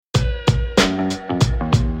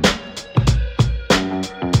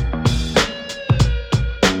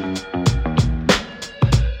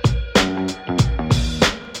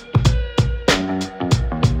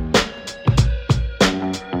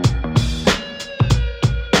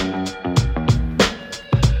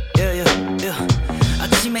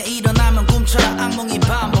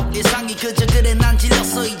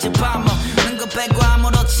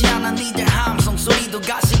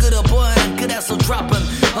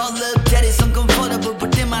Oh look that is uncomfortable 볼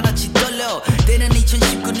때마다 지떨려 때는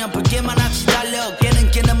 2019년 볼 때마다 지달려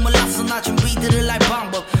걔는 몰랐어 나 준비들을 할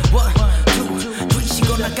방법 1, 2, 3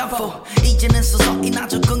 쉬고 나가 4 이제는 서서히 나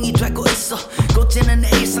적응이 되고 있어 곧제는 내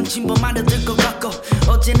일상 침범하려 들것 같고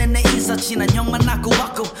어제는 내 인사 친한 형 만나고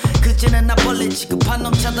왔고 그제는 나 벌레 취급한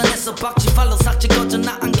놈 차단해서 박쥐 팔로 삭제 꺼져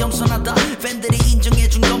나 안경손하다 팬들이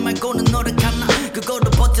인정해준 것 말고는 노력하나 그거로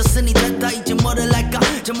버텼으니 됐다 이제 뭐를 할까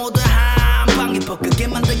저 모두 한 방에 벗기게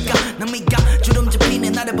만들까 낭미가 주름 잡히네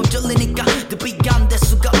나를 봄 쫄리니까 The beat 안 될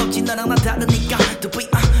수가 없지 너랑 나 다르니까 The beat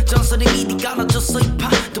전설이 미리 깔아줬어 이파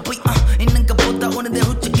The beat 있는 것보다 오는데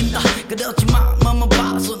훌쩍인다 그러지 마 마마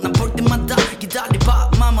봐서 난 볼 때마다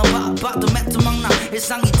기다려봐 마마 봐도 멘트 막나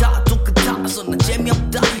일상이 다 똑같아서 난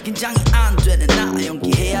재미없다 긴장이 안 되는 나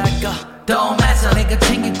연기해야 할까 Don't mess up 내가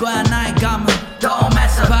챙길 거야 나의 감은 Don't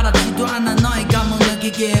mess up 바라지도 않아 너의 감은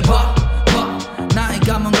느끼게 해봐 나의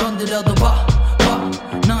감은 건드려도 봐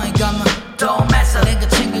너의 감은 Don't mess up 내가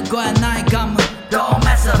챙길 거야 나의 감은 Don't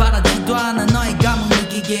mess up 바라지도 않아 너의 감은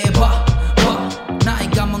느끼게 해봐 나의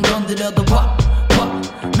감은 건드려도 봐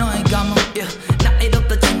너의 감은 나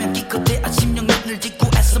이렇다 지면 기껏해 아침형 난을 짓고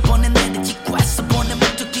애써 보낸 애를 짓고 애써 보낸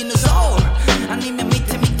목적 뛰는 서울 아니면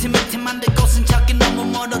밑에 만들 곳은 찾기 너무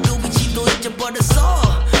멀어도 위치도 잊어버렸어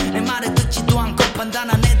내 말을 듣지도 않고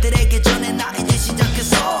판단한 애들에게 전해 나 이제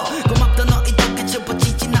시작했어 고맙다 너희 덕에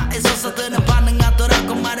접어지지 나의 서사들은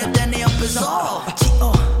반응하더라고 말할 때 내 옆에서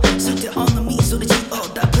지어 쓸데없는 미소리 지어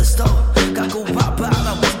다 피스톨 갖고 와봐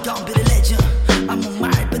나 we gon' be the legend 아무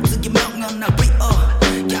말 뱉기 명령 나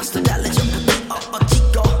위어 갱스터 달래 전부 뛰어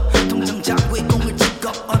찍어 동정 장구에 공을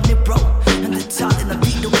찍어 언니 bro 현대차례 나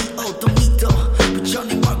뒤로 위어 또 믿어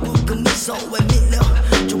부처님 얼굴 그 미소에 밀려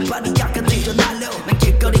족발이 약간 뒤져 날려 난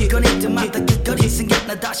길거리 거릴 때마다 그 거리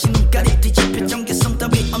생각나 다시 눈가리 뒤집혀 전개성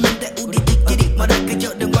따위 없는데 우리들끼리 뭐랄까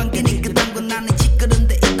여름 관계니 그딴 건 나는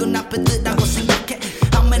찌그른데 이건 앞에더라고 생각해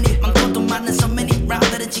How many 많고도 많은 so many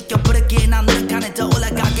round들을 지켜버렸기에 난 노력하네 더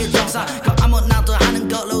올라가게 정상 그 아무나도 하는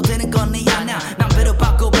걸로 되는 건 네 아냐 난 배를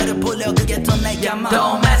받고 배를 불려 그게 더 내 야망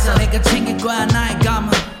Don't mess up 내가 챙길 거야 나의 감은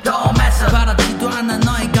Don't mess up 바라지도 않아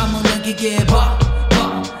너의 감은 느끼게 해봐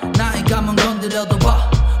나의 감은 건드려도 봐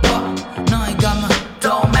너의 감은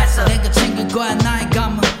Don't mess up 내가 챙길 거야 나의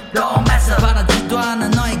감은 Don't mess up 바라지도 않아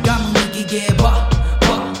너의 감은 느끼게 해봐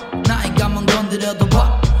나의 감은 건드려도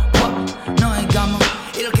봐 너의 감은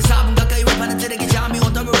이렇게 4분 가까이 랩하는 트랙에 잠이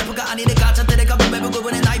온다면 래퍼가 아니래 가짜들의 감은 매번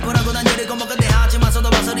구분해 나이퍼라고 난 열을 거먹었네 하지만서도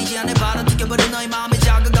봐서리지 않네 바로 느껴버린 너의 마음에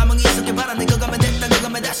작은 감흥이 있었길 바란데 그거면 됐다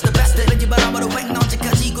그거면 that's the best 왠지 바람으로 횡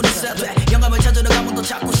언제까지 이고 있어야 돼 영감을 찾으러 가면 또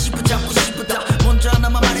찾고 싶다 먼저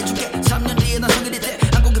하나만 말해줄게 3년 뒤에 나 성인이 돼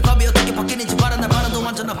한국의 밥이 어떻게 바뀌는지 바란 날 바라도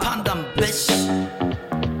완전한 판단 bitch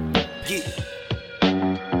yeah.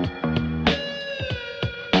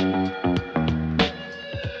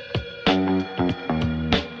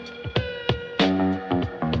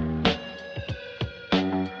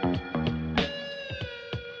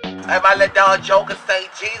 If I let down joke and say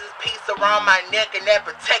Jesus peace around my neck and that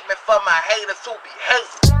protect me from my haters who be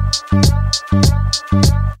hating.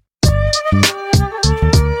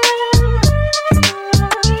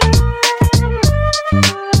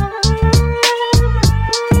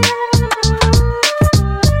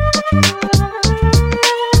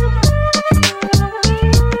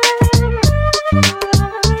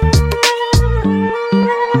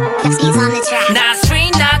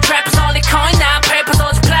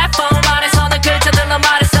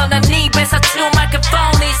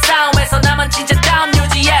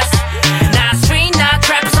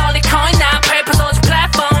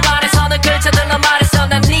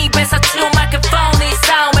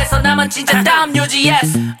 진짜 다음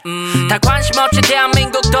UGS 다 관심 없지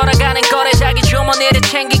대한민국 돌아가는 거래 자기 주머니를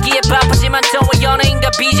챙기기에 바쁘지만 또 연예인과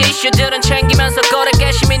BJ 이슈들은 챙기면서 거래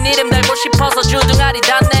시민 이름 달고 싶어서 주둥아리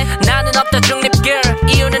닿네 나는 없다 중립 girl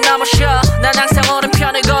이유는 너무 쉬워 난 항상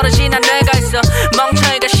오른편을 거르지 난 뇌가 있어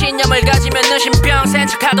멍청이가 신념을 가지면 누신병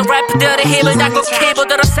센척하던 래퍼들의 힘을 닫고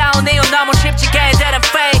키보드로 싸운 이유 너무 쉽지 걔들은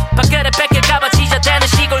fake 밖으로 뺏길까봐 지저대는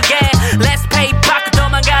시골개 Let's pay 받고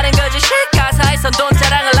도망가는 거지 가사에선 돈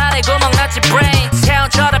자랑을 안 해 구멍났지 brain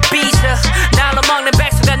세워줘라 비트 날로 먹는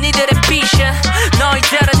백수가 니들의 비션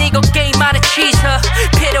너희들은 이거 게임 안에 치즈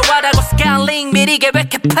필요하다고 스카링 미리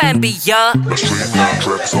계획해 plan B야 나 street now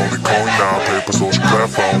trap only coin now paper social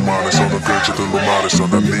platform 안에서는 글자들로 말해서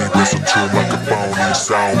난 입에서 true microphone 이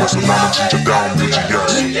싸움에서 나는 진짜 다운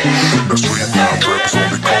UGS 나 street now trap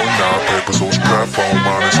only coin now paper social platform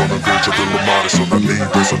안에서는 글자들로 말해서 난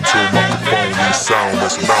입에서 true microphone 이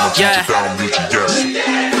싸움에서 나는 진짜 다운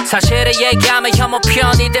UGS 사실을 얘기하면 혐오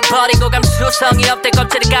편이 돼버리고 감수성이 없대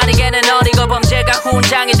껍질을 가리게는 어리고 범죄가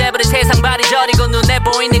훈장이 돼버린 세상 발이 저리고 눈에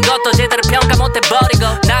보이는 것도 제대로 평가 못해버리고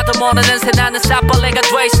나도 모르는 새 나는 사벌레가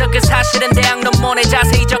돼있어 그 사실은 대학 논문에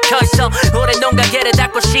자세히 적혀있어 오랜 농가게를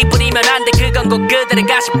닫고 씨부리면 안돼 그건 꼭 그들의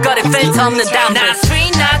가십거리 필터 없는 담배 나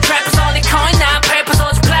street 나 trappers only coin 나 papers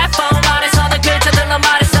on platform 안에서는 글자들로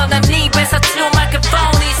말했어 난 네 입에서 두 마이크폰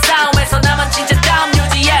이 싸움에서 나만 진짜 다음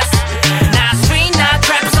UGS 나 street 나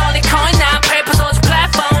trappers only coin 나 papers on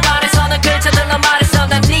platform 안에서는 글자들로 말했어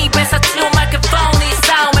난 네 입에서 두 마이크폰 이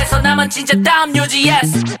싸움에서 나만 진짜 다음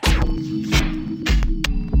UGS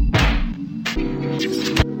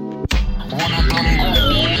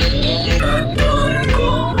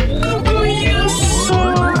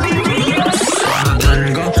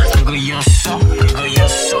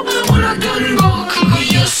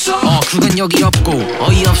그건 여기 없고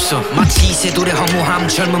어이없어 마치 이세돌의 허무함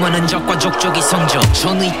젊음은 흔적과 족적이 성적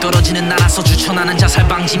전의 떨어지는 나라서 추천하는 자살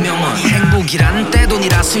방지 명언 행복이란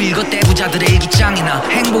떼돈이라서 읽어 떼부자들의 일기장이나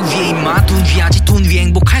행복 위에 임마 돈 귀하지 돈 위에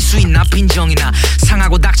행복할 수 있나 빈정이나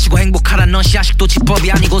상하고 닥치고 행복하란 넌 아직도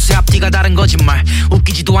지법이 아니고 새 앞뒤가 다른 거짓말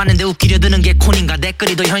웃기지도 않은데 웃기려 드는 게 콘인가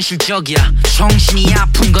댓글이 더 현실적이야 정신이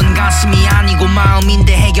아픈 건 가슴이 아니고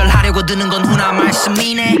마음인데 해결하려고 드는 건 훈화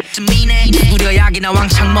말씀이네 우려 약이나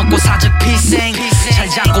왕창 먹고 사적 필생 잘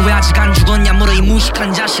잡고 왜 아직 안 죽었냐 물어 이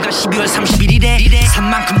무식한 자식아 12월 31일에 산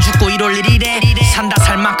만큼 죽고 1월 1일에 산다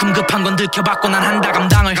살 만큼 급한 건 들켜봤고 난 한다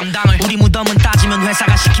감당을 우리 무덤은 따지면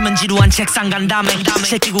회사가 시키면 지루한 책상 간담회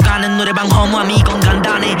새끼고 가는 노래방 허무함 이건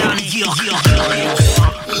간단해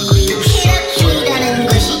이라는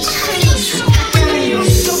것이 참 익숙하다는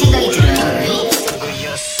생각이 들어요.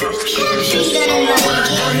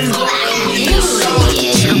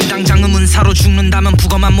 지금 당장 의문사로 죽는다면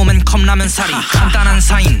북어만 몸엔 컵라면 살이 간단한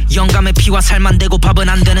사인 영감의 피와 살만 대고 밥은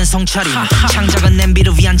안 되는 성차림 창작은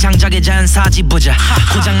냄비를 위한 장작의 자연사지 보자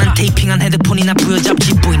고장난 테이핑한 헤드폰이나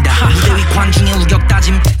부여잡지 보인다 무대 위 관중의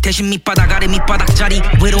우격다짐 대신 밑바닥 아래 밑바닥짜리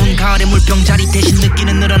외로운 가을의 물병자리 대신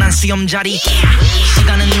느끼는 늘어난 수염자리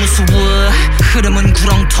시간은 무수워 흐름은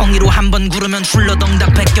구렁텅이로 한번 구르면 훌러덩다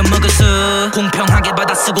뺏겨 먹어서 공평하게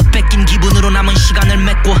받아 쓰고 뺏긴 기분으로 남은 시간을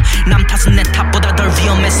맺고 남 탓은 내 탓보다 덜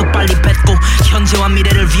위험해서 빨리 뱉고 현재와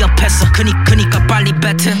미래를 위협했어 그니까 빨리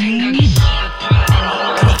뱉어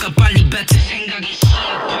그니까 빨리 뱉어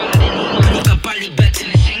그니까 빨리 뱉어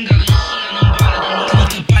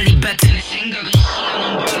그니까 빨리 뱉어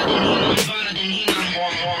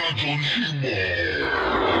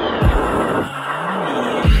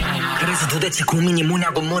그래서 도대체 고민이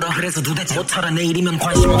뭐냐고 물어 그래서 도대체 어쩌라 내일이면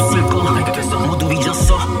관심 없을 거 알게 됐어 모두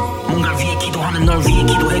잊었어 뭔가 위해 기도하는 널 위해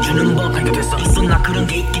기도해주는 법 알게 됐어 있었나 그런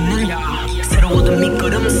게 있기는 새로 얻은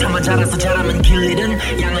밑거름 삼아 자라서 자라면 길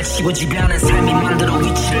잃은 양을 치고 지배하는 삶이 만들어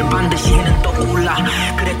위치를 반드시 해는 떠올라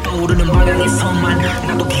그래 떠오르는 방향에서만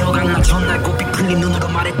나도 기억 안 나 전날 고삐 풀린 눈으로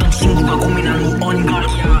말했던 친구가 고민한 무언가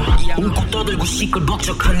웃고 떠들고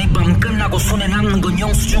시끌벅적한 이 밤 끝나고 손에 남는 건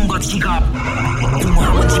영수증과 지갑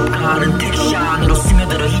공허함은 집 가는 택시 안으로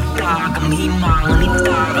스며들어 있다 그 미망은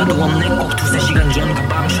있다가도 없네 꼭 두세 시간 전 그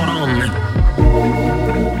밤처럼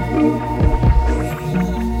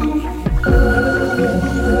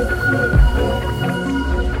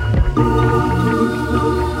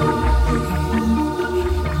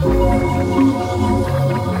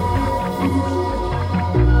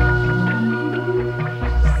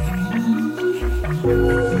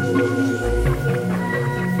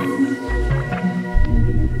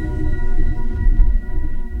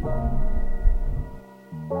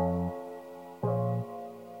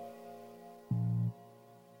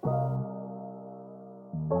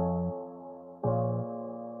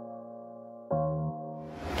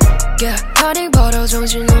Yeah, 파리 벌어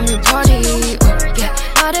정신없는 party yeah,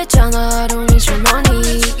 말했잖아 I don't need your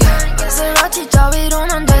money yeah, 마세라티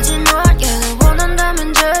따위로는 되지만 yeah, 너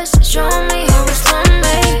원한다면 just show me how it's done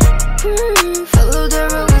me follow the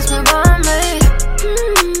rules 내 맘에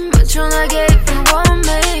맞춰나게 if you want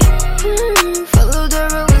me follow the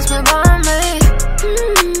rules 내 맘에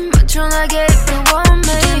맞춰나게 if you want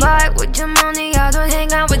me Buy with your money I don't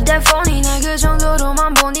hang out with that phony 날 그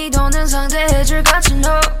정도로만 보니 더는 상대해줄 가치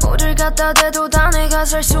너 뭐를 갖다 대도 다 내가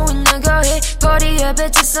살 수 있는 거에 거리에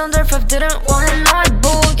bitches under 5들은 원해 너의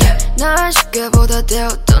boot 날 쉽게 보다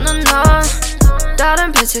되었던 넌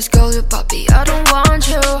다른 bitches go to poppy I don't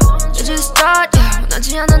want you You just start yeah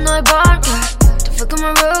원하지 않은 너의 bar yeah Don't fuck with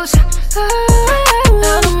my rules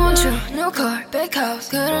I don't want you New car, big house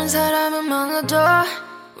그런 사람은 많아도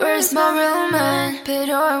Where's my real man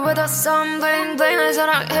필요해 without some bling bling 날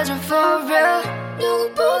사랑해줘 for real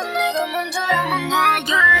누구보다 내가 먼저야만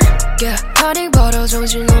나게 yeah. 파리 벌어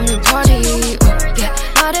정신없는 party yeah.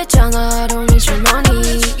 말했잖아 I don't need your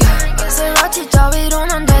money yeah. 마세라티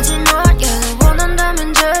따위로는 되지만 yeah.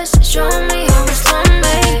 원한다면 just show me how it's done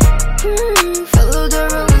me follow the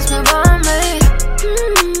rules 매번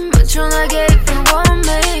me 맞춰나게 if you want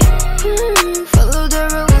me follow the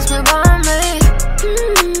rules 매번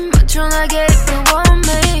me 맞춰나게 if you want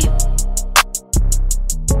me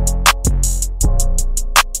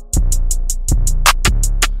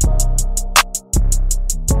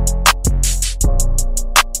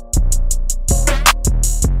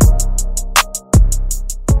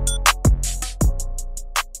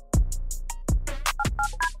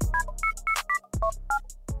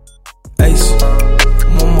에이스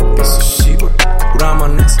못 먹겠어 씨발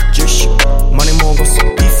우라만에서 지시 많이 먹었어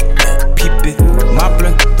비프 피빛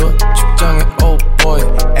마블랭도 직장에 오보이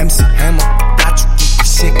MC 해머 다 죽이고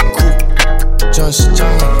식구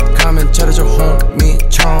전시장에 가면 차려줘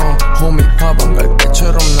호미처럼 호미 화방 갈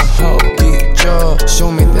때처럼 난 허기져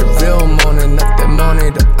Show me that real money not that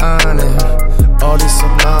money를 안해 어디서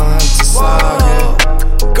나한테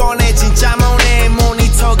사게 꺼내 진짜 모네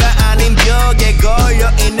모니터가 아닌 벽에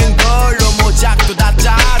걸려있는 걸로 모작도 다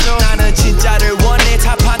짜줘 나는 진짜를 원해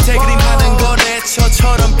탑한테 그림하는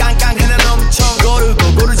거래처처럼 깡깡해는 엄청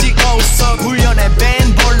고르고 고르지 없어 훈련에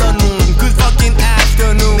밴 벌러 눈 Good fucking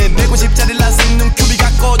afternoon 내 150짜리 라식 눈 큐비가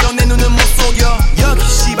꺼져 내 눈은 못 속여 여기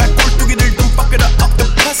씨발 꼴뚜기들 좀 fuck it up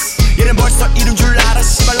octopus 얘는 벌써 이룬 줄 알아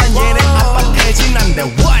씨발 난 얘네 아빠 태진한데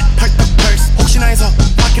what 펄떡 펄스 혹시나 해서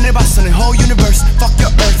확인을 봤어 내 whole universe fuck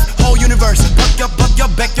your earth whole universe 벗겨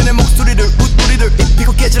백견의 목소리를 웃소리를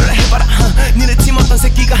입히고 깨지를 해봐라 니네 팀 어떤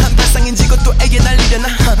새끼가 한 발상인지 그것도 애게 날리려나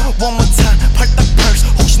one more time 펄떡 펄스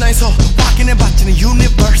혹시나 해서 확인해봤지 내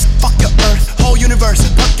universe fuck your earth whole universe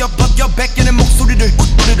벗겨 백견의 목소리를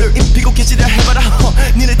웃소리를 입히고 깨지를 해봐라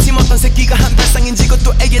니네 팀 어떤 새끼가 한 발상인지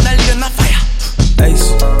그것도 애게 날리려나 fire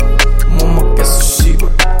에이스 못 먹겠어 씨발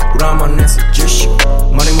우라만에서 지시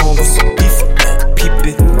많이 먹었어 비프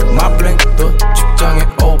피빛 마블랭도 직장에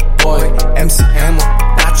오보이 MC 해머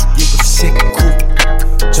다 죽이고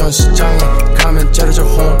식구 전시장에 가면 차려줘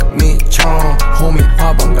호미처럼 호미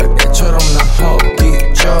화방 갈 때처럼 난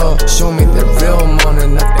허기져 Show me that real money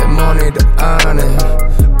not that money를 안해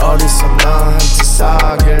어디서 나한테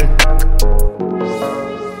사길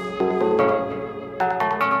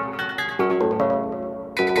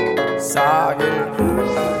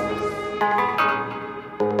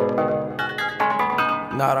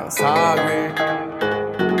나랑 사귈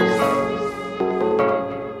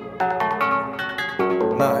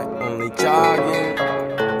나의 only jogging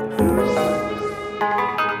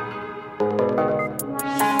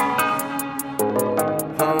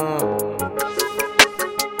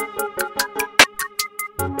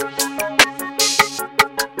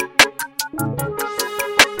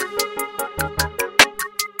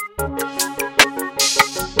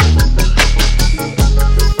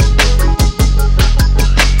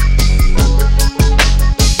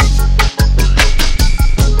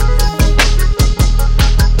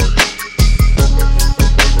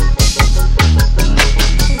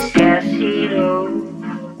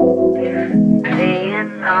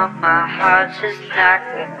just like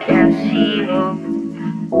a casino,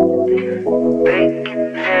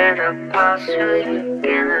 breaking it apart so you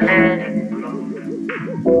can let it go.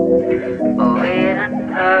 Oh, wait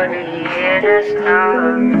another year, that's not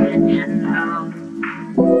original.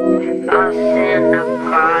 Us in the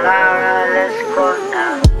car, alright, let's go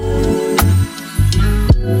now.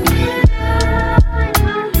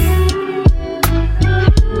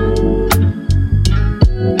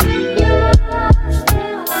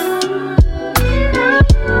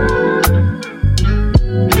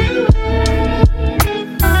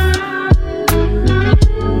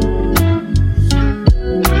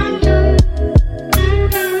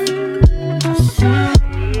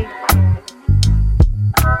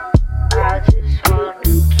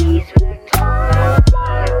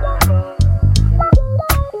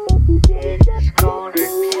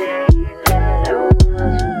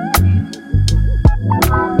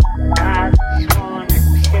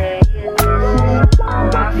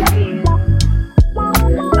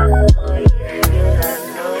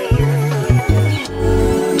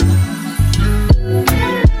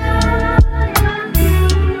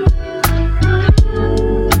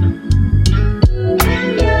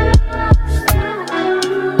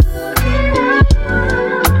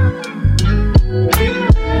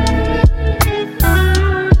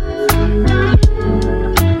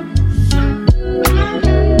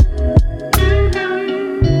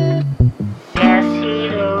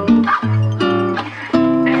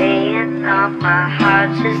 My heart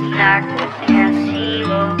just like a casino,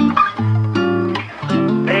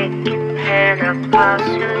 Breaking head up, I'll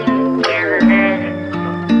show you, can't let it go.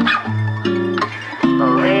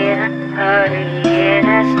 Oh, we done party, yeah,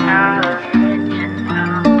 that's not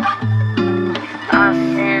original. I'll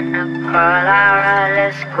send a call, alright,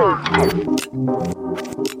 let's go.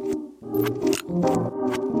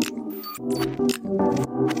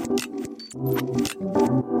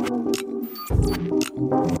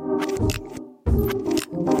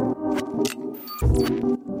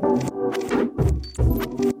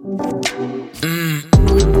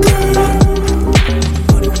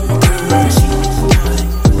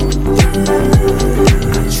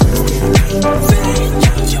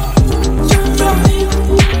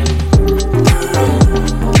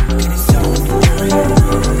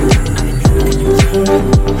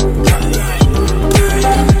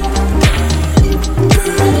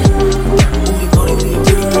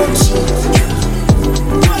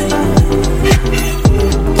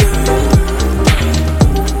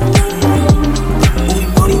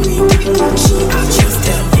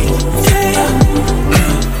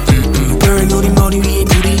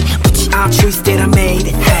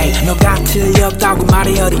 틀렸다고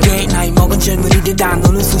말해 어리게 나이 먹은 젊은이들 다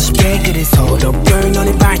노는 수십 개 그래서 더 burn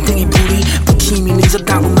너네 발등에 불이 붙임이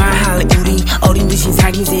늦었다고 말할래 우리 어린 듯이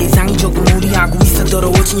살긴 세상이 조금 무리하고 있어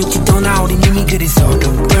더러워진 육체 더 나오린 이미 그래서 더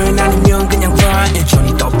burn 아니면 그냥 run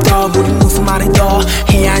여전히 떡떡 우린 무슨 말을 더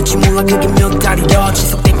해야 할지 몰라 그게 몇 달이 더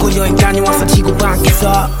지속됐고 여행 다녀와서 지구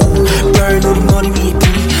밖에서 burn 우리 머리 위에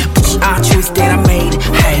불이 I choose that I made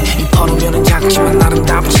hey 이 퍼르면은 작지만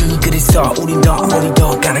아름답지 그래서 우린 더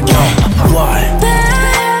gotta go What?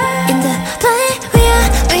 In the plane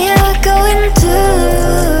we are going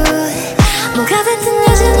through 뭐가 됐든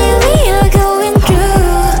여전히 we are going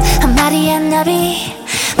through 한 마리의 나비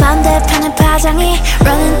반대편의 파장이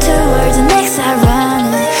running towards the next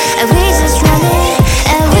irony and we just running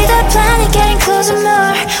and we the planet getting closer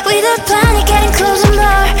more we the planet getting closer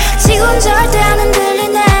more 지구는 절대 안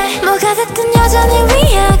흔들리네 뭐가 됐든 여전히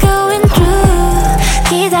we are going through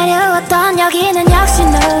기다려왔던 여기는 역시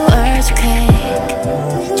no earthquake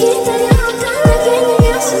기다려왔던 여기는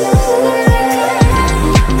역시 no earthquake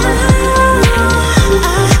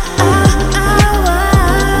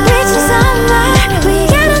Reaching somewhere we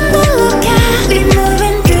get on the lookout we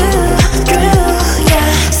moving through yeah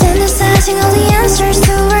synthesizing all the answers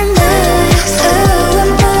to our next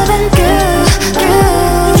we're moving through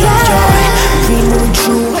yeah we moving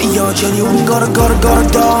through 여전히 우린 걸어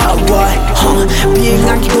what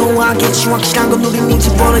비행하기도 하겠지 확실한 건 우린 이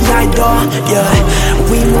집어는 야이도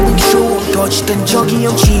yeah we moving through 거치던 적이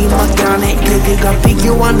없지 막간에 그들과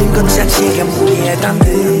비교하는 것 자체가 무리하단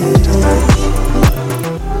듯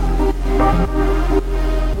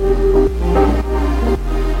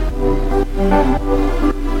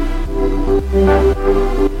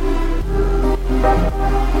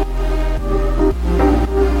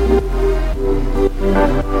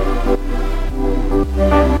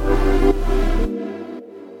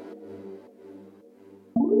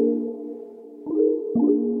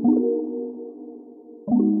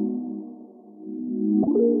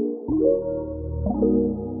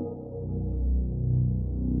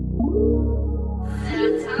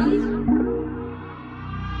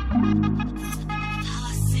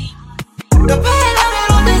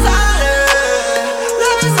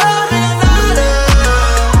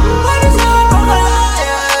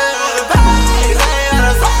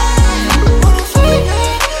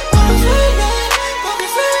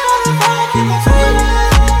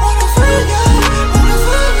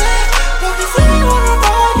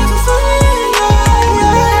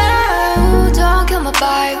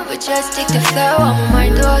Just take the flow 아무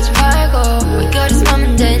말도 하지 말고 We got this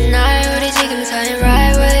moment day night 우리 지금 사는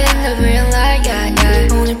right way in the real light yeah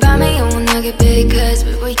yeah 오늘 밤에 영원하게 because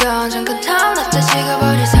we go 잠깐 타운 앞에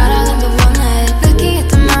식어버릴 사랑은 더 원해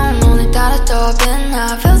느끼겠던 마음 오늘따라 더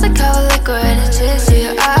빛나 Feels like how liquid it's just to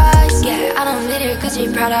your eyes yeah I don't need it cause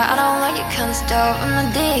you're proud I don't like your kind of stuff I'm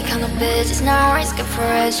not the kind of bitch it's not risky for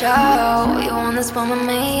a show You want this one with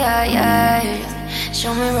me yeah yeah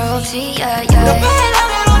Show me Roxy yeah yeah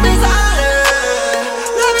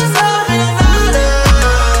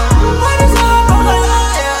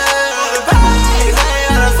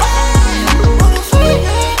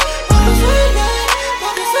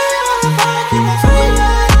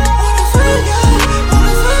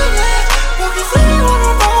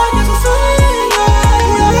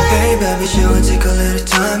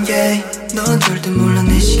넌 절대 몰라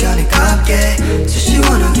내 시간에 갚게 So she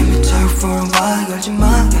wanna give me time for a while 걸지 마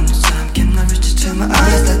You're not time, can I reach it to my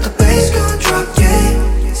eyes Let the bass go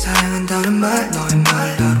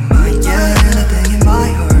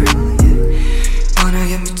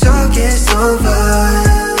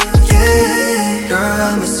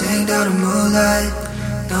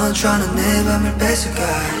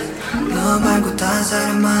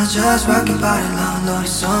just rock your body long 너를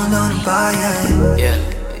손 봐 yeah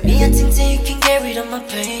Baby, I think that you can get rid of my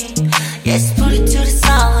pain. Yes, put it to the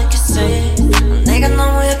side like you say. 내가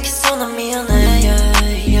너무 약해서 난 미안해.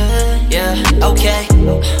 Yeah, okay.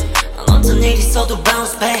 난 어떤 일 있어도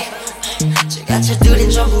bounce back. 지가철들인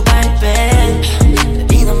전부 발배.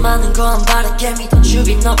 Baby, 넌 많은 거 안 바라게 믿어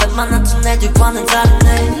주위 너가 만났던 애들과는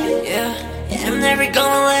다르네. Yeah. I'm never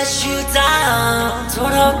gonna let you down.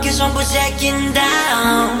 돌아올게 전부 checking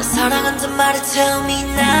down. 나 사랑한단 말을 tell me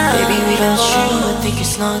now. Baby, without you, I think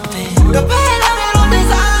it's nothing. Go pay love it on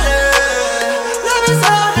this island. Love is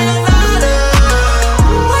all in this island.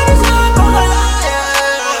 When it's time for my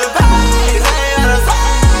life, baby, say what I say.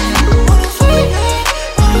 Wanna sweet it,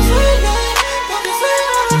 wanna sweet it, wanna sweet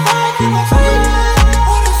it, wanna fight, wanna sweet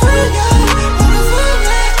it, wanna sweet it, wanna sweet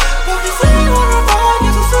it, wanna sweet it, wanna fight,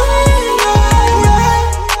 wanna sweet it.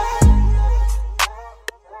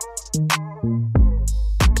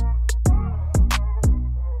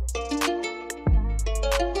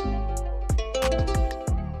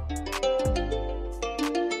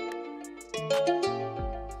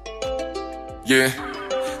 Yeah.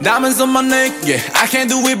 Diamonds on my neck, yeah, I can't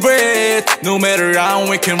do it, breathe. No matter how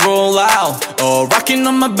we can roll out. Oh, rocking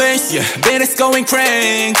on my bass, yeah, then it's going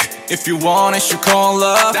crank. If you want it, you call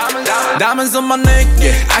up. Diamonds on my neck,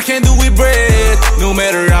 yeah, I can't do it, breathe. No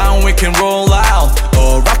matter how we can roll out.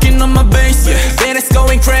 Oh, rocking on my bass, yeah, then it's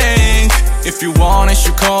going crank. If you want it,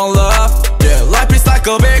 you call up. Yeah, life is like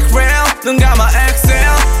a big rail. 눈 감아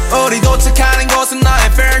exhale. 어디 도착하는 곳은 나의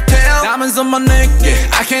fairy tale. Diamonds on my neck, yeah,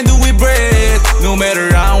 I can't do it, breathe. No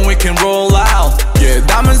matter how we can roll out. Yeah,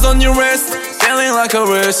 diamonds on your wrist, feeling like a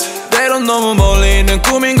wrist. 때론 너무 멀리 있는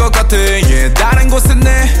꿈인 것 같아. Yeah, 다른 곳에 내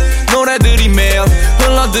노래들이 매일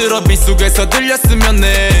흘러들어 빛 속에서 들렸으면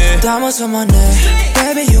해. Diamonds on my neck,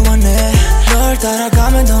 baby you want it. 널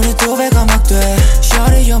따라가면 돈이 두 배가 막 돼.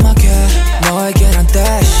 Shawty you're my cat, 너에게 난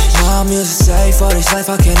dash. My music safe for this life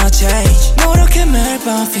I cannot change. 노력해 매일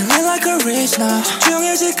밤 feeling like a rich now.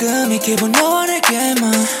 집중해 지금 이 기분 너와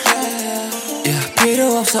내게만. Yeah,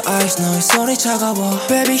 필요 없어 ice 너의 손이 차가워.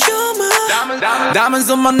 Baby you're my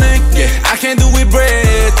Diamonds on my neck, yeah, I can't do it,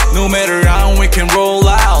 breathe. No matter how we can roll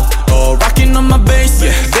out. Oh, rocking on my bass,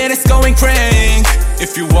 yeah, then it's going crank.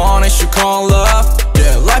 If you want it, you call up.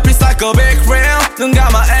 Yeah, life is like a big rail. 눈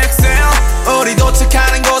감아 exhale. 어디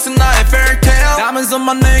도착하는 곳은 나의 fairy tale. Diamonds on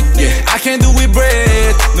my neck, yeah, I can't do it,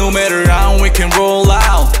 breathe. No matter how we can roll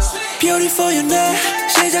out. Beautiful your neck,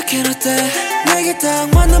 시작해 너 때. 내게 딱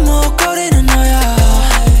맞는 목걸이는 너야.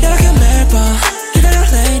 이렇게 매일 밤 기다려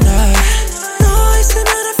late night. 너 있으면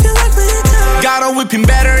I feel like winter. Got a whipping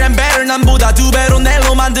better and better. 남보다 두 배로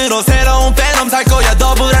낼로 만들어 새로운 phantom 살 거야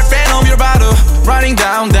더블 할 phantom. You're about to riding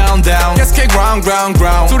down down down. Yes, kick ground ground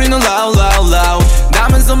ground. 소리는 loud loud loud.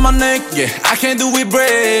 Diamonds on my neck, yeah, I can't do it,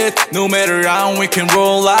 breathe. No matter how we can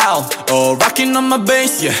roll out. Oh, rocking on my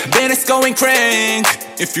bass, yeah, then it's going crank.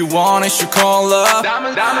 If you want it, you call up.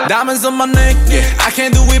 Diamonds on my neck, yeah, I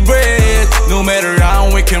can't do it, breathe. No matter how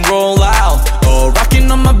we can roll out. Oh, rocking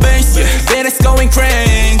on my bass, yeah, then it's going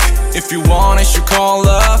crank. If you want it, you call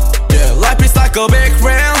up. Yeah, life is like a big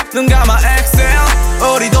rail. 눈 감아 exhale.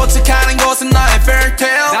 어디 도착하는 곳은 나의 fairy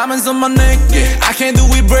tale. Diamonds on my neck, yeah, I can't do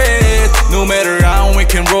it, breathe. No matter how we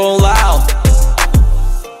can roll out.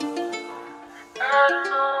 I don't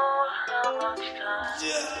know how much time.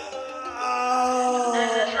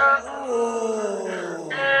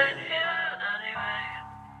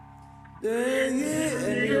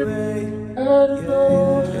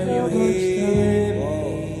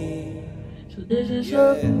 So this is a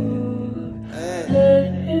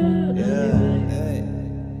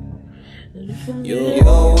You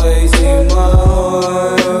always in my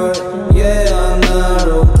heart. Yeah, I'm not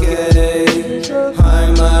okay.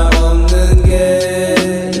 할 말 없는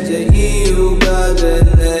게 이제 이유가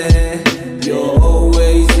됐네. You're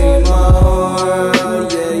always in my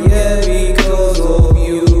heart. Yeah, yeah, because of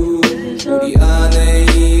you. 우리 안에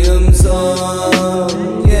이 음성.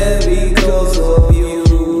 Yeah, because of you.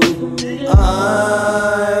 I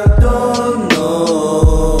don't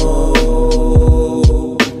know.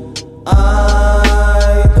 I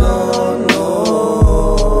don't know.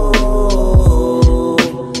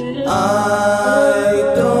 I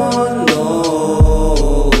don't know.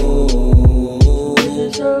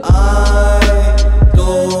 I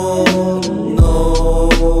don't know.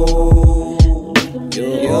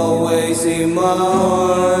 You're always in my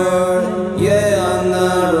heart. Yeah, I'm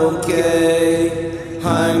not okay.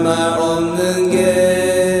 할 말 없는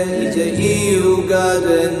게 이제 이유가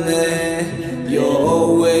됐네. You're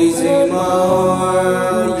always in my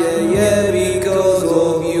heart. Yeah, yeah, because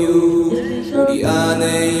of you. 우리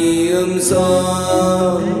안에 이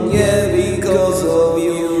음성.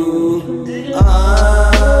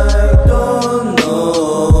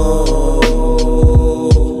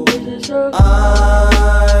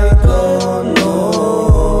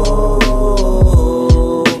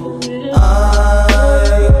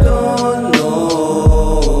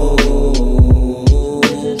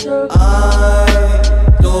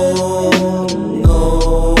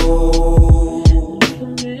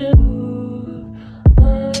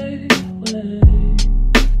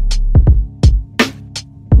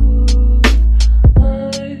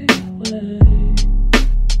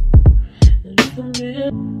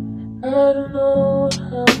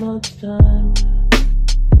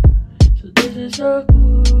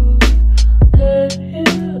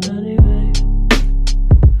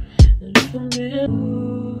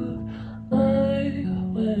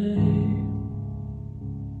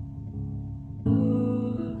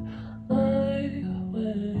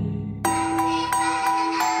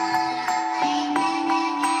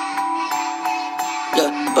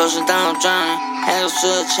 Bussin down drowning, handles to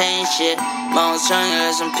the chain shit. Mama turning,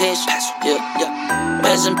 rest in peace.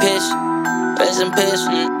 Rest in peace, rest in peace.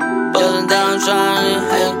 Bussin down drowning,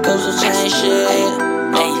 handles to the chain shit.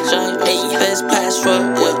 Mama turning, rest in peace.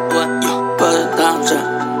 Paxxword,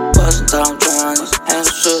 bussin down drowning,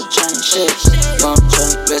 handles to the chain shit. Mama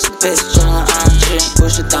turning, rest in peace. Turning on shit,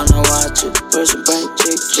 push it down and watch it. Bussin break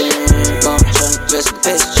chicken. Mama turning, rest in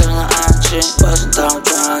peace. Turning on shit, bussin down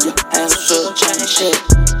drowning, handles to the chain shit.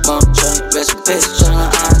 Mom drink, rest in peace, turn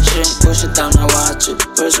on shit. Push it down and watch it,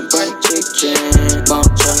 person break chicken. Mom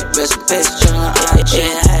drink, rest in peace, turn on shit.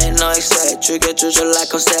 Ain't no exact, trigger just like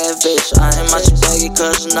I'm savage. I ain't much baggy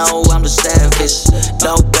cause you know I'm the savage.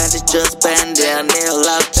 No bandit, just bandit, I need a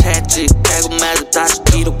lot of tactic. 달고매도 다시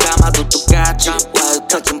뒤로 감아도 똑같이. 와요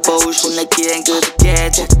터진 bullshit, 내기엔 그저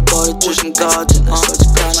gadget. 머리 주신 거지, 난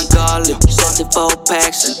솔직하면 걸림. Send it for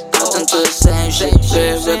Paxxword, I do the same shit.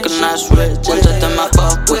 Real, recognize real, 진짜 된 my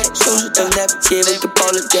fuck with. 소식도 never give it, 그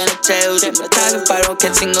볼을 깨는 태우지. 타겟 바로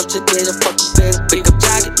catching up to get a fucking big.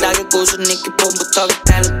 갑자기 나게 고수니까 봄부터가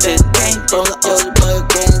talented. Came from the old boy,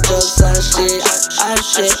 getting just out of shit. Out of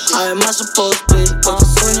shit, how am I supposed to be?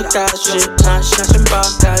 Fucking 소니까 shit. 난 샤신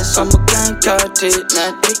바가지, 선물간 cut it.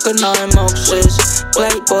 난 이거 너의 몫이.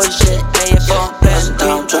 Playboy shit, AF1, passing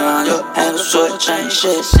down, trying to handle sweat chain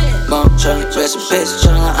shit. 멈춰니 rest in peace,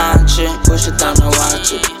 turn on shit. Push it down and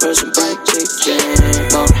watch it, person break chicken.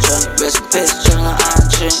 멈춰니 rest in peace, turn on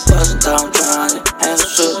shit. Passing down, trying to handle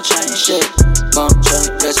sweat chain shit.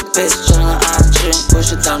 멈춰니 rest in peace, turn on shit.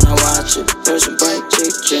 Push it down and watch it, person break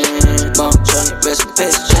chicken. 멈춰니 rest in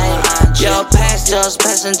peace, turn on shit. Yo, pass just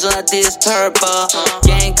passing to like this turbo.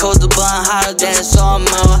 Game code but hotter than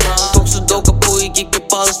summer. 독수도가 보이기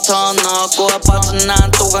버스 터너 꼬아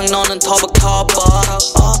빠져난 또각 너는 터벅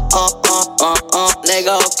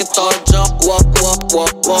내가 어깨 떨어져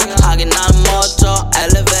walk 하긴 나는 멋져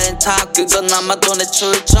엘리베이터 탑 그건 아마도 내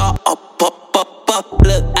출처 up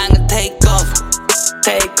look I'm gonna take off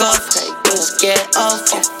let's get off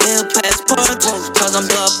new passport cause I'm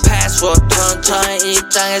blood password 천천히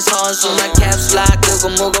입장에 선수 난 caps lock 그거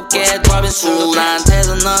무겁게 driving through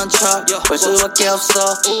나한테서 넌 척볼 수밖에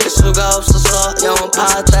없어 볼 수가 없어서 영원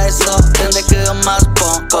파다했어 근데 그건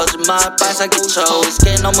마스폰 거짓말 발사기쳐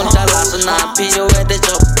스케일 너무 잘나서 난 필요해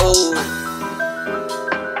대접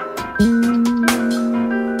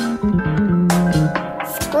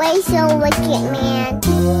Way so wicked, man.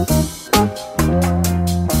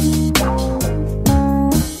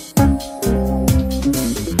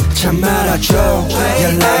 참 말아줘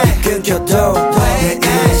연락이 끊겨도 내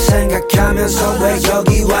일 생각하면서 왜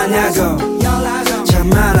여기 왔냐고 참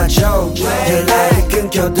말아줘 연락이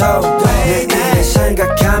끊겨도 내 일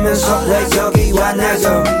생각하면서 왜 여기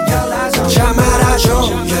왔냐고 참 말아줘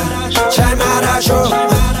잘 말아줘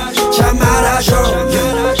잘 말아줘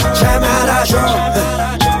잘 말아줘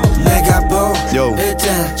내가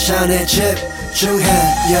일단 자네 집중해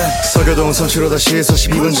서교동 성취로 다시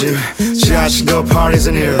 42번지 지하철 the party's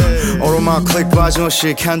in here 오로마 클릭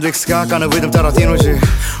빠짐없이 캔드릭스가 까는 리듬 따라 뛰노지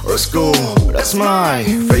Let's go, that's my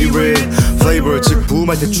favorite flavor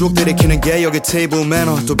직붐할 때 쭉 들이키는 게 여기 테이블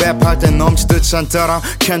매너 또 랩할 땐 넘치듯 찬따라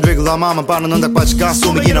캔드릭 라마만 빠는 닭바지가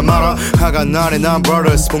쏘미기나 말아 하가 날에 난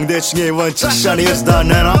brothers 봉대칭의 원칙샷이어서 다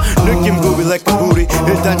내놔 느낌 굽이 like a booty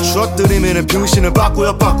일단 추억 들이면은 병신을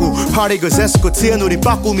바꾸야 바꾸 파리 그 세스코트에 우리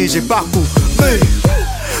바꾸미지 바꾸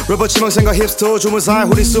래퍼 지망생과 힙스터 주문 사이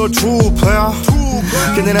우리 소울 true player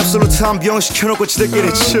걔넨 앱솔루트 한 병 시켜놓고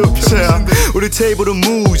지들끼리 춥새야 우리 테이블은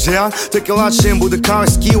무제한 댓글 아침 모두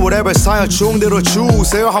강스키 whatever 사연 총대로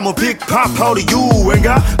주세요 한번 빅팝 파우리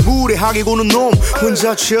유행가 무례하게구는 놈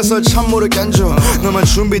혼자 취해서 찬물을 깐져 너만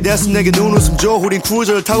준비됐어 내게 눈웃음 줘 우린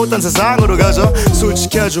쿠저를 타고 딴 세상으로 가자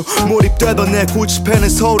솔직해줘 몰입되던 내 구치팬은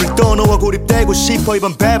서울을 떠나와 고립되고 싶어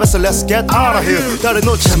이번 랩에서 let's get out of here 나를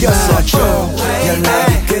놓치겠어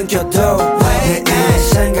연락이 끊겨도 내 일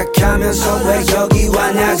생각하면서 왜 여기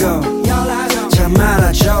왔냐고 참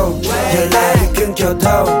말아줘 연락이 끊겨도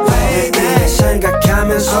내 일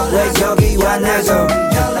생각하면서 왜 여기 왔냐고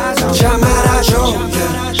참 말아줘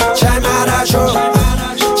잘 말아줘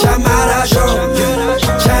잘 말아줘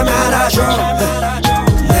잘 말아줘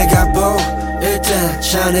내가 일단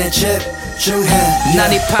자네 집 집중해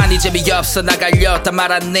난 이 판이 재미없어 나 갈렸다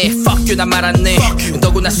말았네 Fuck you 나 말았네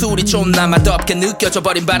너구나 술이 존나 맛없게 느껴져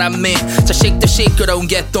버린 바람에 자식들 시끄러운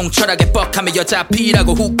개똥 철학에 뻑하면 여자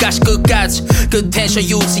피라고 후까지 끝까지 그 텐션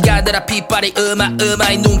유지하느라 빗발이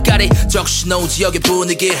음아이 눈가리 적신 오지 여기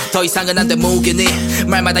분위기 더 이상은 안 돼 무기니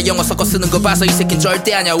말마다 영어 섞어 쓰는 거 봐서 이 새낀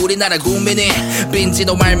절대 아냐 우리나라 국민이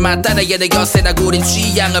빈지노 말 맞다나 얘네 엿새나 구린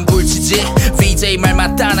취향은 불치지 VJ 말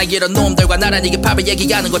맞다나 이런 놈들과 나란히 힙합을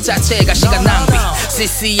얘기하는 것 자체가 시간 낭비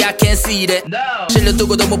CC I can't see that 실력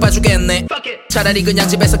두고도 못 봐주겠네 차라리 그냥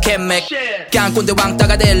집에서 캔맥 깡꼰대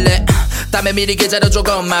왕따가 될래 땀에 미리 계좌로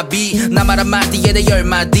조금 마비 나 말 한마디에 내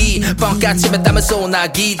열마디 뻥까치면 땀은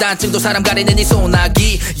소나기 단증도 사람 가리는 이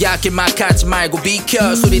소나기 약길 막 하지 말고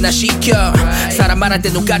비켜 술이나 시켜 사람 말할 때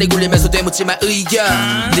눈가리 굴리면서 되묻지마 의견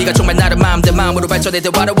네가 정말 나를 마음으로 발전해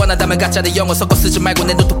대화를 원한다면 가짜는 영어 섞어 쓰지 말고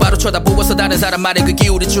내 눈 똑바로 쳐다보고서 다른 사람 말에 귀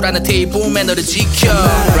기울일 줄 아는 테이블 매너를 지켜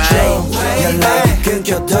연락이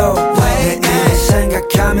끊겨도 내 일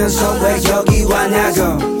생각하면서 왜 여기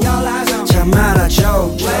왔냐고 잘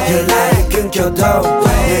말아줘 연락이 끊겨도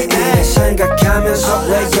내 일 생각하면서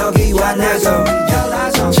왜 여기 왔냐고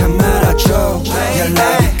잘 말아줘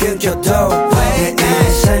연락이 끊겨도 내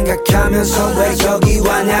일 생각하면서 왜 여기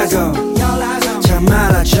왔냐고 잘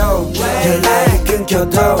말아줘 연락이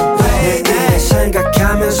끊겨도 내 일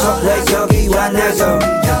생각하면서 왜 여기 왔냐고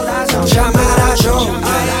잘 말아줘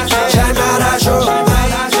잘 말아줘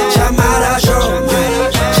잘 말아줘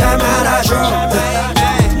잘 말아줘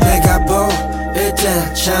내가 보일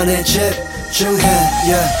땐 자네 집중해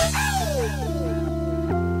yeah.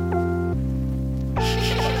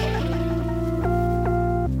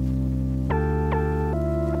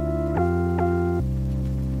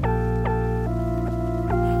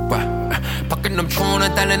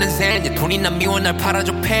 넘쳐오는 달래는 새 돈이 난 미워 날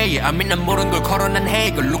팔아줘 pay 아민 난 모른 걸 걸어 난 해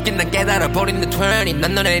그 룩긴 난 깨달아버린 내 20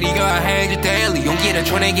 난 너네 이겨야 해줄 daily 용기를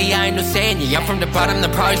줘 내게 I know saying I'm from the bottom 난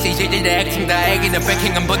price 이제 내 acting 다 애기는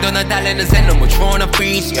backing 안 보던 나 달래는 새 너무 좋아 나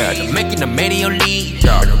freeze yeah 난 making 난 radio lead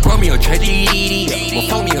yeah 너 Romeo tragedy yeah 뭐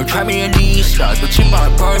fuck me or try me at least yeah 너 침발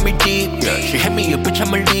burn me deep yeah she hit me up bitch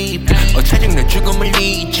I'ma leave 차증 내 죽음을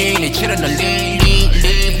리지 내 치러 날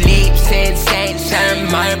leave sensation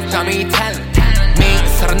my upcoming talent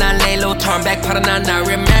서른날 레일로 turn back 파란날 I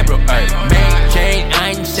remember Mary Jane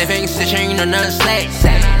I'm saving sitting on a slate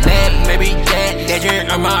Let maybe that 내줄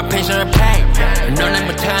얼마 pension pay 너는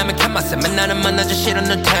못하면 참았어 맨날은 만나지 싫은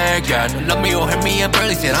너 tag 너 love me or hurt me up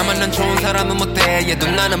early said 아마 난 좋은 사람은 못돼 yeah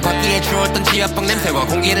눈나는 바퀴에 주웠던 지하방 냄새와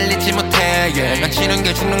공기를 잊지 못해 yeah 난 치는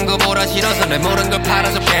게 죽는 거보다 싫어서 내 모든 걸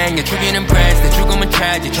팔아서 bang yeah 죽이는 press 내 죽음은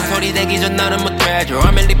tragic 총소리 대기 전 나는 못되죠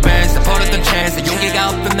I'm really best 버렸던 chance 용기가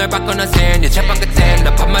없던 날 바꿔놨은 yeah 재판 끝엔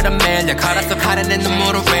나 밤마다 매일 갈아서 가려낸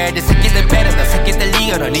눈물을 red 새끼들 배려다 새끼들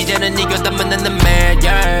이겨라 이제는 이겨다 만나는 man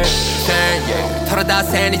yeah 털어다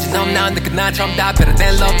센 이제 넌 나한테 그나처럼 다 better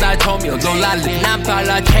than love 날 토미오 놀랄리 난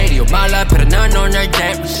빨라 체리오 말라 pero 넌 오늘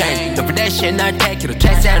대부생 너 for that shit 날 take it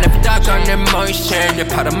chase and every dark on the moisture 내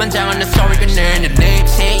파란만 장한 내 소리가 내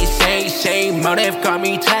lips say Monet got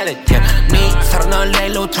me telling 네 서른날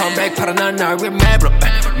레일로 turn back 파란날 날 remember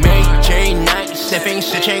Mary Jane night sipping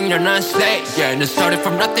switching you're not slave yeah 너 started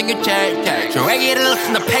from nothing you change 저 애기를 넣었어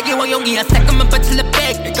나 패기와 용기야 새까만 밭을 내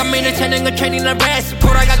백 감민을 채는 건 training 날 rest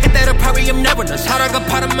돌아가 그대로 probably I'm never 난 살아가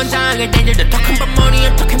파란만 장해 내일들 talking about money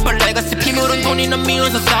I'm talking about legacy 피물은 돈이 난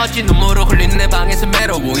미워서 싸웠지 눈물을 흘린 내 방에서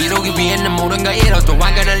매로워 이러기 위해는 모든 걸 잃어도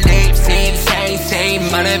I'm gonna live say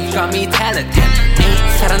Monet got me talented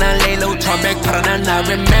네 살아난 레일로 turn back 파란날 날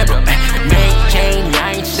remember Make change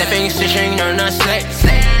night stepping switching you're not slave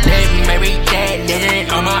live maybe dead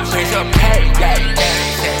내일은 얼마 앞에서 pay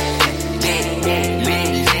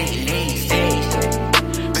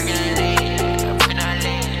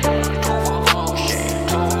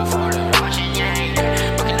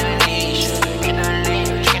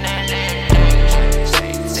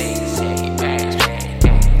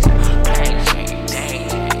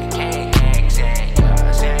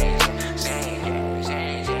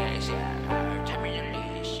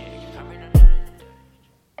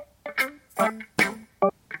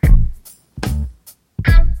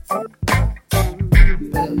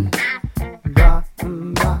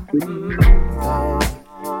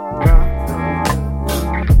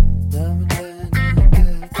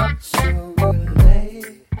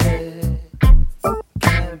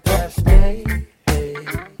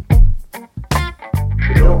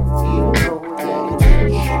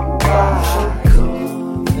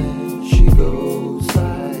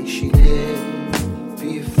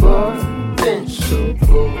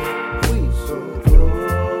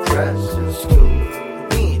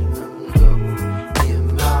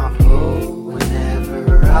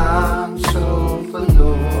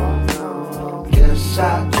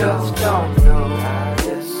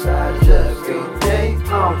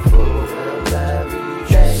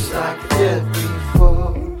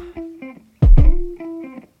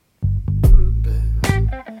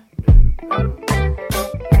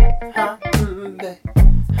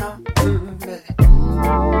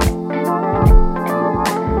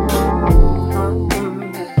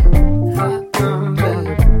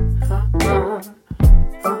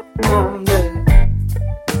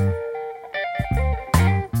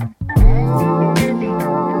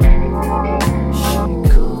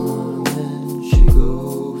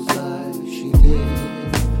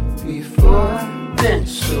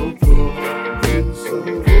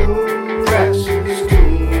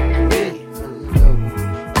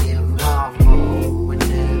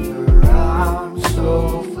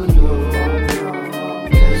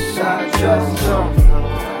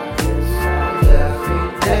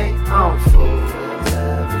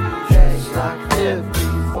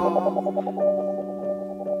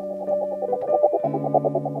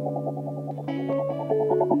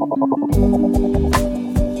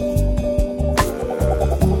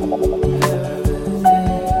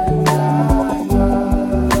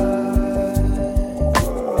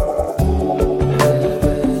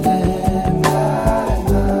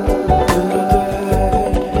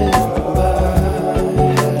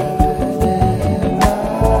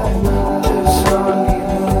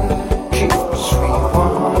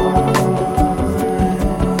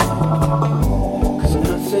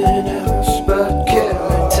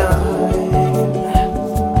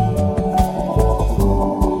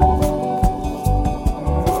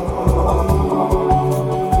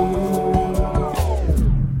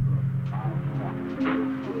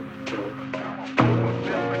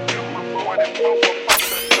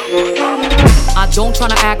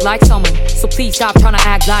tryna act like someone So please stop tryna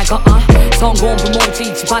act like 성공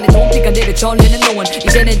불모지 집안에 돈비가 내려 전리는 노원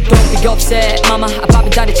이제는 돈비 없애 마마 아빠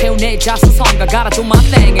빈자리 채우네 자수성가 갈아줘 my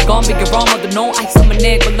thing It gon' be get wrong on the no I summon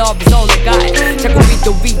it but love is all I got 자꾸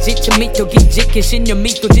위도 위지쳐 밑도 기직해 신념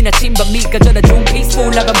밑도 지나친 밤이가 전해준 peaceful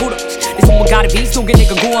나가 물어 내 손목가리 비 속에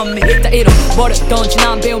내가 구원 미 다 잃어버렸던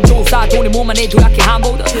지난 배움 조사 돈이 몸 안에 두약해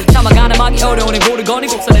한보다 참아가는 막이 어려운 행보를 거니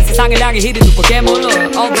곡선의 세상을 향해 히를 두고 깨물러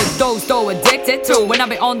All the those so addicted to When I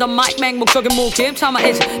be on the mic 맹목적인 무김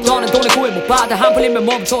참아야지 너는 돈을 구해 못 받아 한 풀리면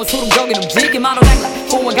멈춰 수동적인 움직임만으로 like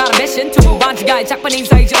보아가는 mission to 반지가의 작반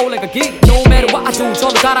인사 이제 올라가기 No matter what I do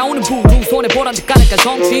저로 따라오는 부두 손에 보란 듯 가니까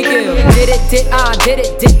성취길 Did it, did I, did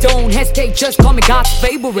it, did don't hesitate just call me God's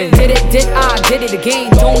favorite Did it, did I, did it again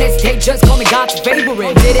don't hesitate just call me God's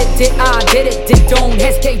favorite Did it, did I, did it, did don't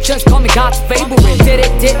hesitate just call me God's favorite Did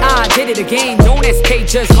it, did I, did it again don't hesitate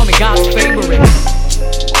just call me God's favorite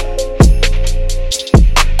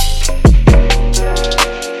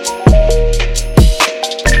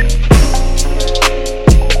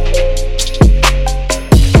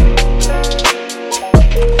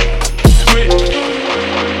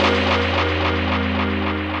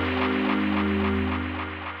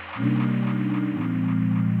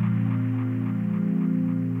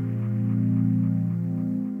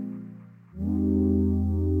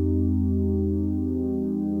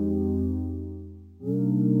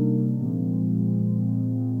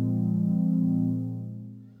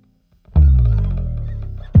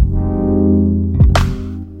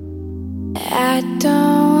I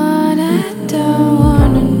don't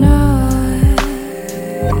wanna know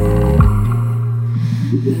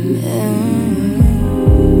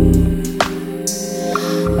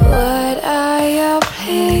What are your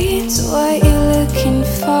plans? What you looking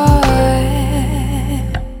for?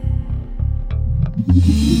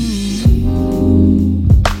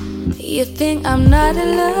 You think I'm not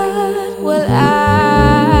alone? Well,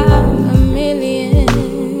 I'm a million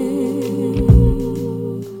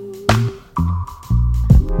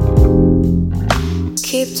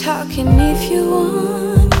Keep talking if you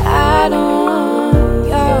want I don't want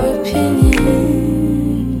your opinion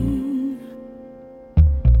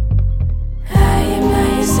I am not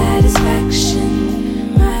your satisfaction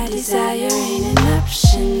My desire ain't an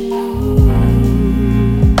option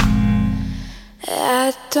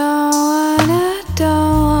I don't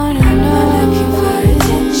wanna know Looking for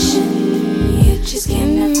attention You just give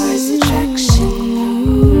me first attraction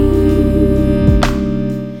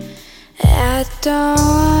I don't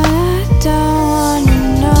wanna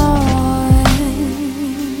know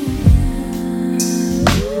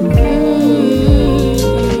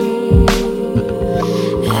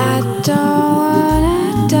I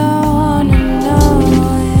don't wanna know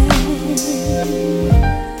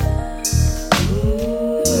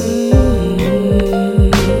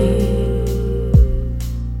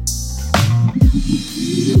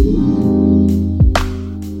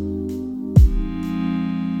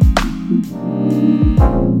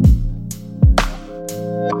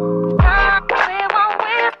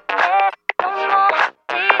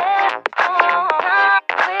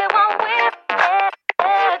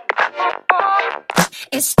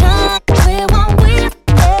It's time we won't whip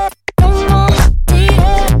it no more we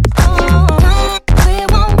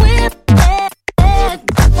won't whip it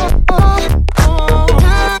no more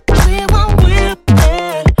we won't whip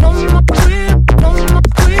it no more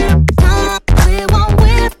we won't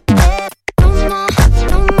whip it no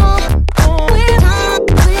more we won't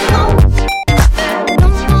whip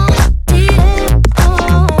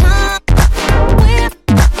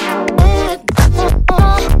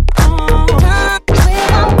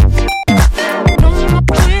it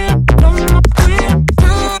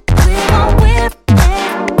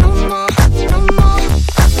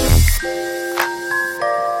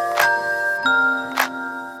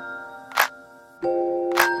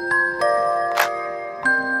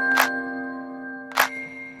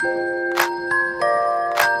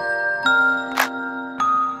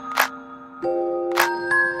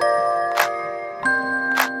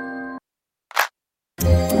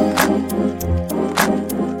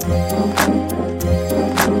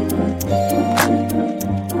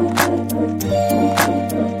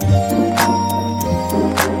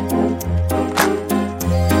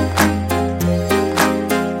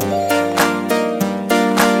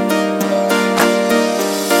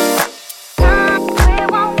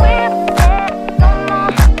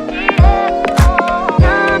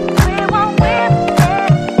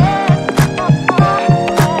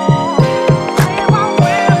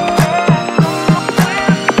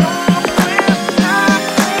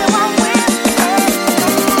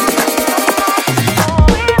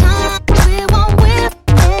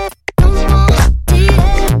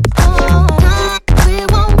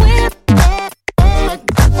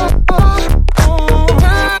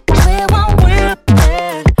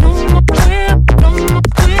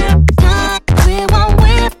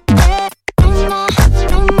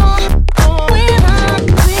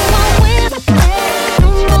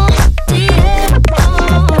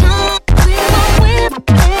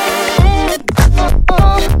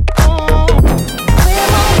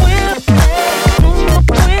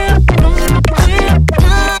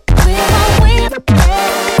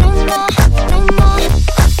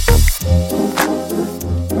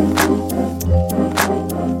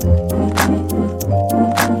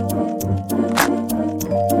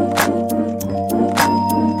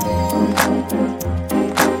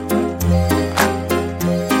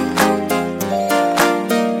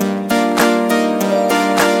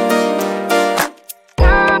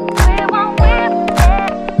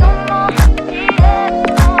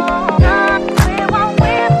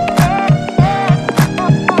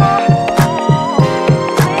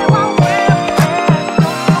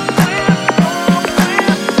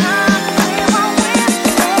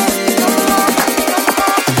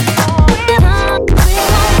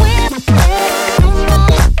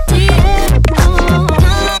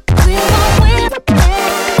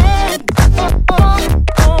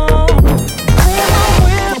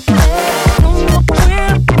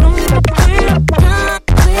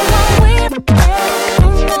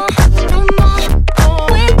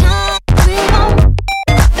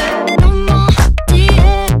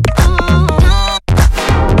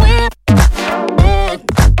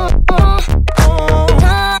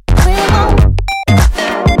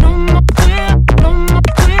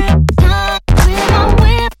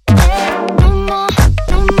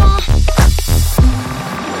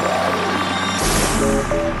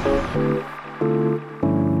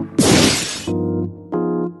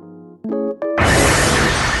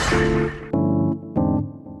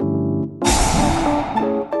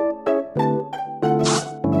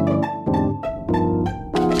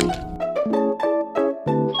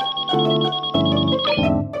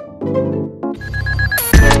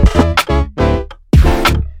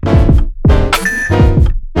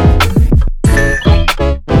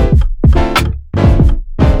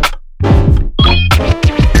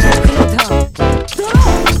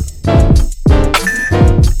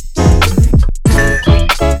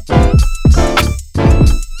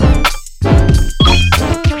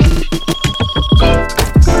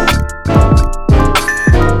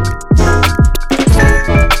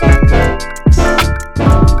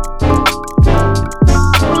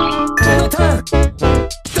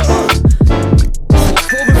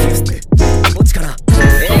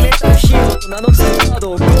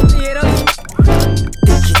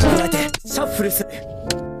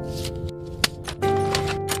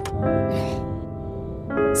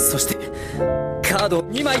そしてカード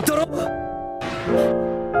2枚ドロ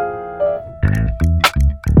ー。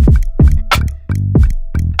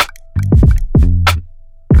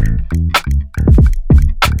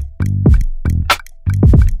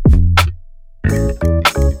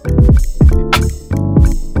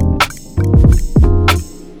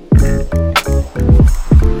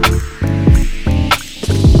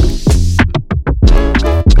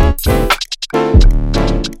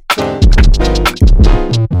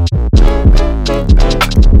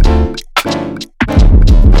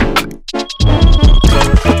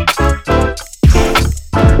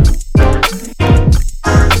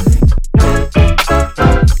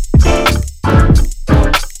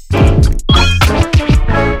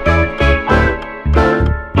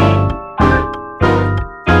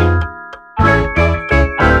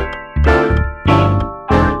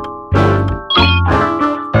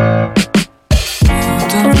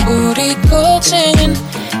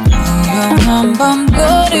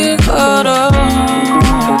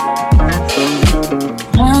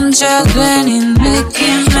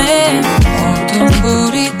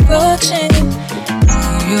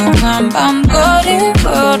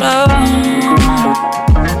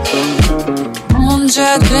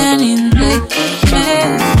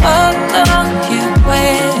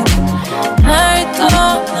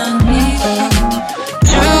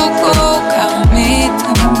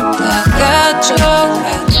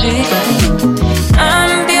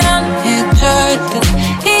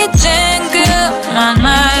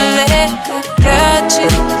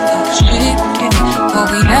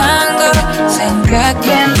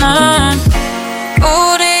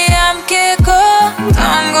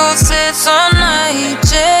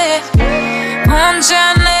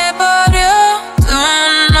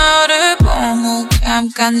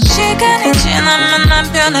시간이 지나면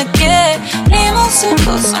난 변할게 네 모습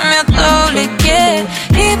웃으며 떠올릴게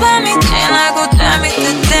이 밤이 지나고 잠이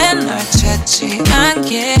들 땐 널 찾지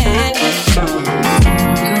않게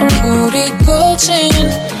눈물이 꽂힌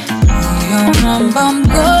조용한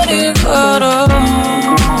밤거리 걸어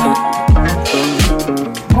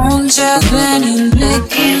혼자 된 이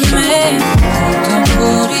느낌에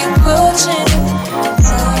눈물이 꽂힌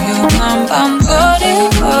조용한 밤거리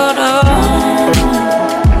걸어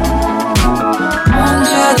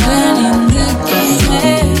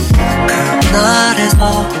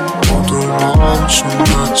그날에서 모두 멈춘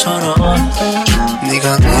것처럼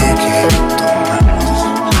네가 내게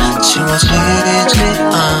또 지워지지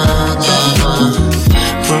않아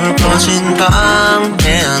불 꺼진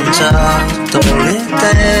방에 앉아 떠올릴 때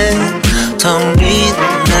텅 빈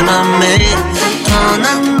내 맘에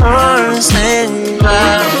떠난 널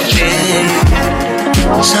생각해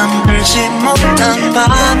잠들지 못한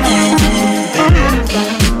밤에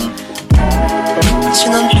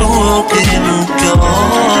지난 추억에 묶여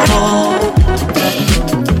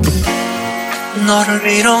너를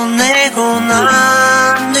밀어내고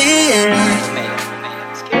난 뒤에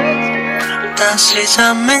다시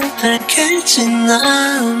잠에 들겠지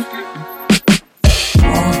난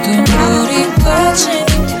모든 불이 꺼진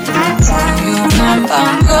조용한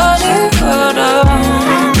밤거리 걸어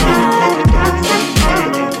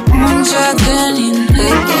혼자 된 이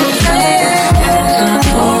느낌에 모든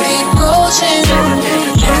불이 꺼진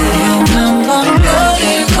조용한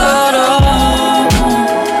밤거리 걸어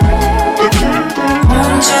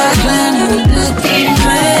혼자 된 이 느낌에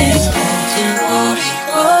모든 불이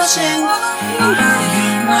꺼진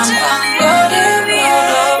조용한 밤거리 걸어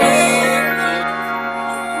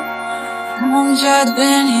혼자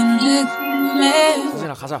된 이 느낌에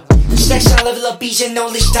가자. 스택션 level up 이제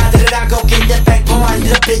놀리시 다 들으라고 근데 백보 안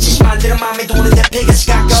들어 bitches 만들어 맘에 도는데 피가스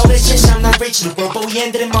갖고 bitches I'm not rich no boy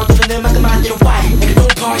얘들은 모두는 음악을 만들어 why 내가 너무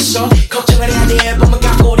벌써 걱정을 해야 돼 앨범을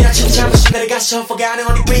갖고 우리 아침 잠시 내려 가서 forgotten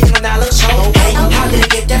only breathing on 날로 쳐 Hey how did I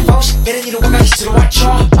get that false 내는 이루와 가시스로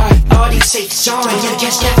왔죠 어디 safe zone 얘는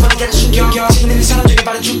계속 내 폰에 가는 숨겨 지금 있는 사람 중에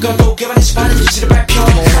바로 죽어도 그만해서 받아주지를 발표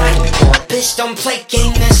Bitch don't play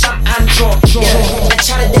game 난 삶 안 줘 내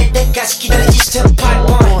차례 될 때까지 기다리지 step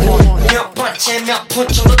part one 몇 번째 몇 푼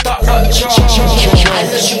정도 떨어져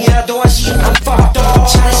알려주기라도 하지 I'm fucked up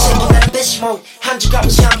잘했어 기다린 bitch mode 한 적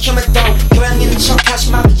없지 I'm human though 교양있는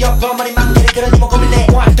척하지 마 미어버 머리 막내를 그러니 뭐 고민해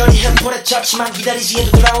왔더니 핸폰에 졌지만 기다리지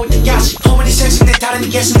얘도 돌아올 때까지 어머니 생생 내 다른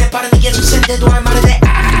이겠어 내 빠른 이게 좀 센데도 할 말은 해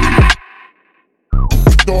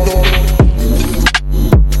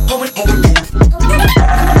어머니